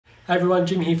Hey everyone,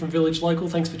 Jim here from Village Local.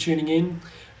 Thanks for tuning in.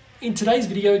 In today's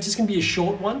video, it's just going to be a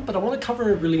short one, but I want to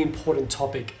cover a really important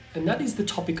topic, and that is the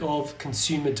topic of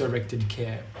consumer-directed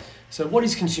care. So what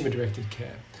is consumer-directed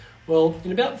care? Well,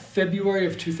 in about February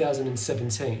of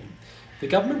 2017, the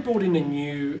government brought in a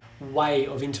new way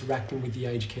of interacting with the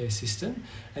aged care system,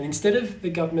 and instead of the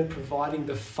government providing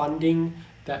the funding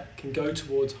that can go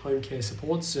towards home care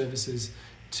support services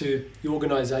to the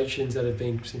organisations that have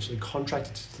been essentially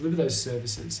contracted to deliver those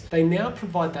services, they now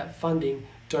provide that funding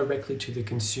directly to the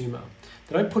consumer.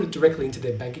 They don't put it directly into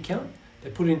their bank account, they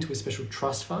put it into a special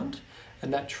trust fund,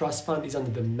 and that trust fund is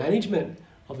under the management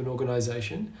of an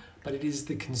organisation, but it is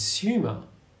the consumer,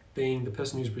 being the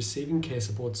person who's receiving care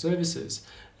support services,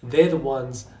 they're the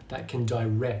ones that can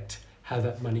direct how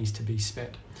that money is to be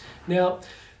spent. Now,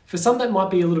 for some that might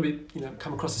be a little bit,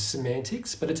 come across as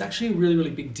semantics, but it's actually a really, really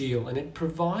big deal, and it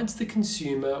provides the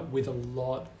consumer with a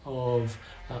lot of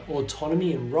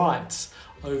autonomy and rights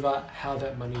over how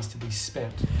that money is to be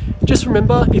spent. Just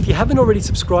remember, if you haven't already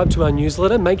subscribed to our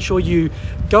newsletter, make sure you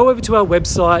go over to our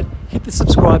website, hit the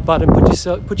subscribe button,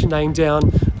 put your name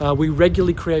down. We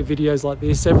regularly create videos like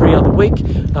this every other week,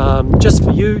 just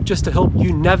for you, just to help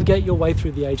you navigate your way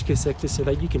through the aged care sector so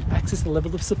that you can access the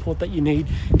level of support that you need,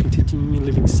 continue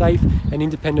living safe and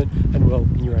independent and well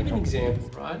in your own home. An example,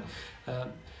 right?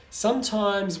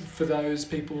 Sometimes for those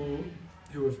people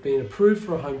who have been approved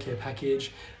for a home care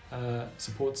package,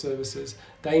 support services,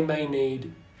 they may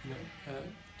need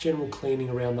general cleaning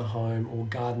around the home or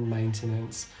garden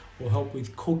maintenance or help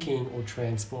with cooking or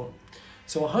transport.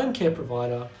 So a home care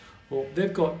provider, well,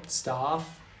 they've got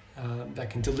staff that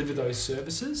can deliver those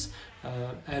services,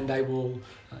 and they will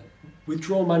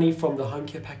withdraw money from the home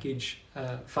care package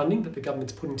funding that the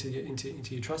government's put into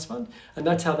your trust fund, and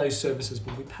that's how those services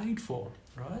will be paid for,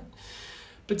 right?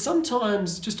 But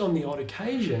sometimes, just on the odd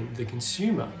occasion, the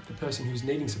consumer, the person who's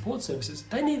needing support services,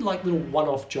 they need like little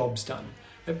one-off jobs done.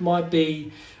 It might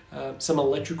be some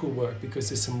electrical work because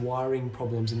there's some wiring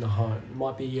problems in the home. It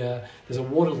might be there's a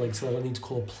water leak, so they'll need to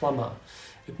call a plumber.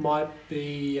 It might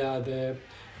be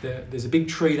there's a big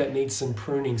tree that needs some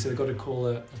pruning, so they've got to call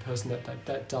a person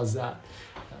that does that.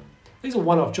 These are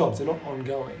one-off jobs, they're not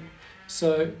ongoing.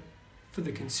 So for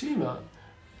the consumer,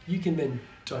 you can then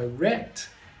direct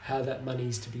how that money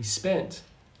is to be spent,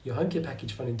 your home care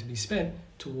package funding to be spent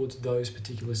towards those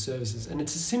particular services. And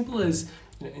it's as simple as,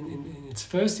 in its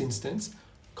first instance,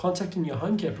 contacting your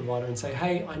home care provider and say,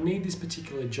 hey, I need this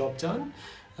particular job done.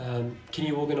 Can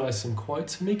you organise some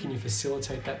quotes for me? Can you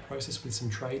facilitate that process with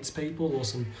some tradespeople or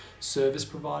some service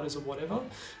providers or whatever?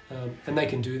 And they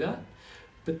can do that.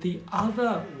 But the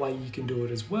other way you can do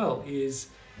it as well is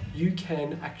you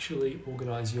can actually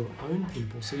organise your own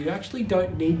people. So you actually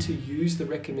don't need to use the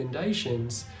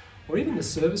recommendations or even the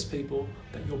service people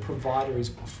that your provider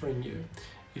is offering you.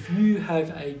 If you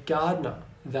have a gardener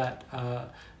that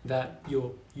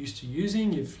you're used to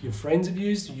using, your friends have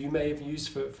used, you may have used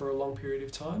for a long period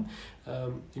of time,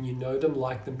 and you know them,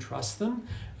 like them, trust them,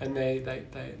 and they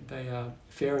are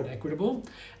fair and equitable,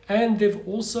 and they've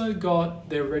also got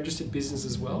their registered business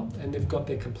as well, and they've got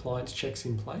their compliance checks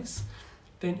in place,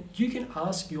 then you can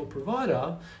ask your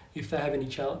provider if they have any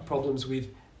problems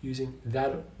with using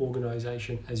that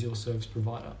organisation as your service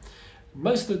provider.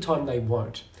 Most of the time they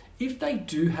won't. If they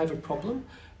do have a problem,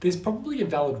 there's probably a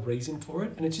valid reason for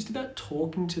it, and it's just about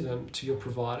talking to them, to your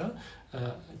provider,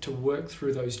 to work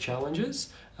through those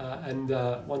challenges. And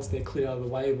once they're cleared out of the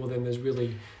way, well, then there's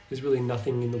really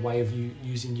nothing in the way of you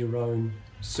using your own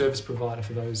service provider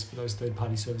for those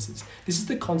third-party services. This is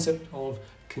the concept of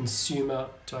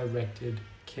consumer-directed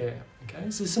care.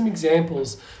 Okay, so some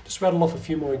examples. Just rattle off a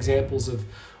few more examples of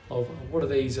what are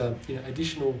these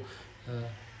additional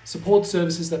support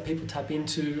services that people tap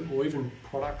into, or even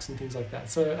products and things like that.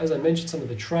 So as I mentioned, some of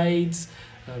the trades,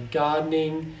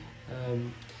 gardening,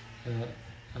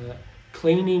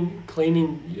 cleaning,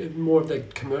 more of the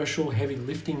commercial heavy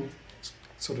lifting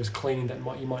sort of cleaning that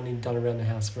you might need done around the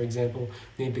house. For example,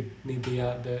 need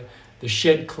the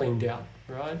shed cleaned out,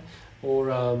 right?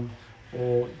 Or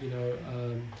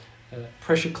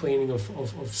pressure cleaning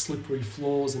of slippery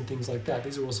floors and things like that.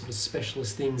 These are all sort of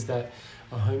specialist things that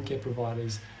a home care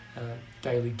provider's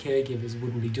daily caregivers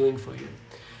wouldn't be doing for you.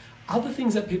 Other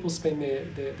things that people spend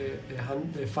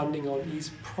their funding on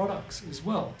is products as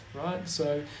well, right?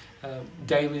 So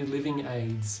daily living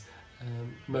aids,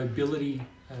 mobility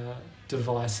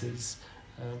devices,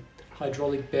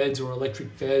 hydraulic beds or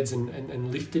electric beds,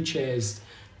 and lifter chairs,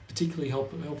 particularly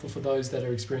helpful for those that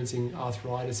are experiencing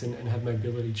arthritis and have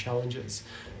mobility challenges.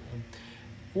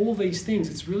 All these things,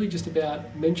 it's really just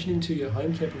about mentioning to your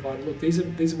home care provider, look, these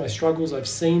are my struggles, I've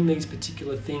seen these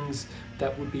particular things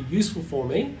that would be useful for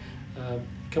me,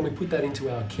 can we put that into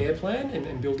our care plan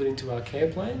and build it into our care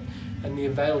plan, and the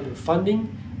available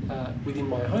funding within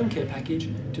my home care package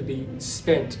to be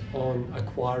spent on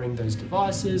acquiring those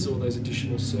devices or those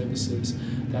additional services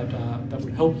that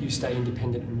would help you stay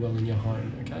independent and well in your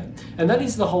home, okay? And that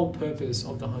is the whole purpose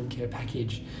of the home care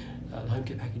package, the home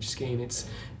care package scheme.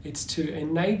 It's to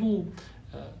enable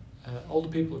older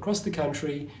people across the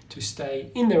country to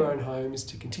stay in their own homes,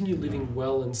 to continue living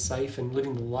well and safe and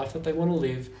living the life that they want to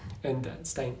live, and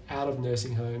staying out of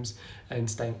nursing homes and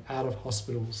staying out of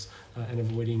hospitals and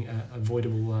avoiding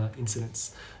avoidable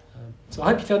incidents. So I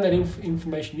hope you found that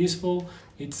information useful.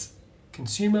 It's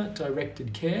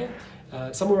consumer-directed care.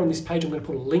 Somewhere on this page I'm going to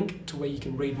put a link to where you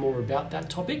can read more about that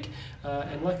topic.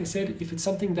 And like I said, if it's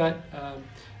something that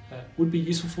would be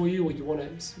useful for you, or you want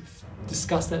to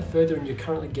discuss that further and you're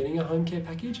currently getting a home care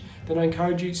package, then I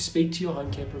encourage you to speak to your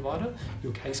home care provider,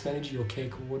 your case manager, your care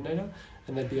coordinator,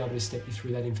 and they'd be able to step you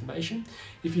through that information.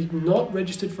 If you're not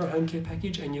registered for a home care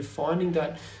package and you're finding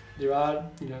that there are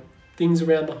things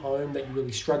around the home that you're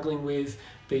really struggling with,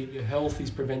 be it your health is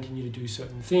preventing you to do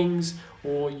certain things,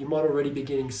 or you might already be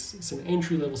getting some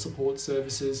entry-level support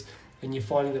services and you're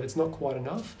finding that it's not quite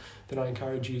enough, then I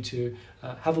encourage you to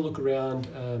have a look around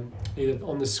either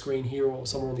on the screen here or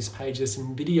somewhere on this page. There's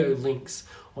some video links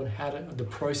on the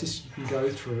process you can go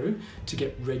through to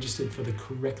get registered for the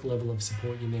correct level of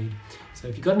support you need. So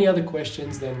if you've got any other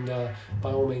questions, then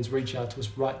by all means reach out to us,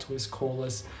 write to us, call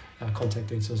us. Contact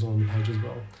details are on the page as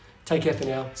well. Take care for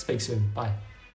now. Speak soon. Bye.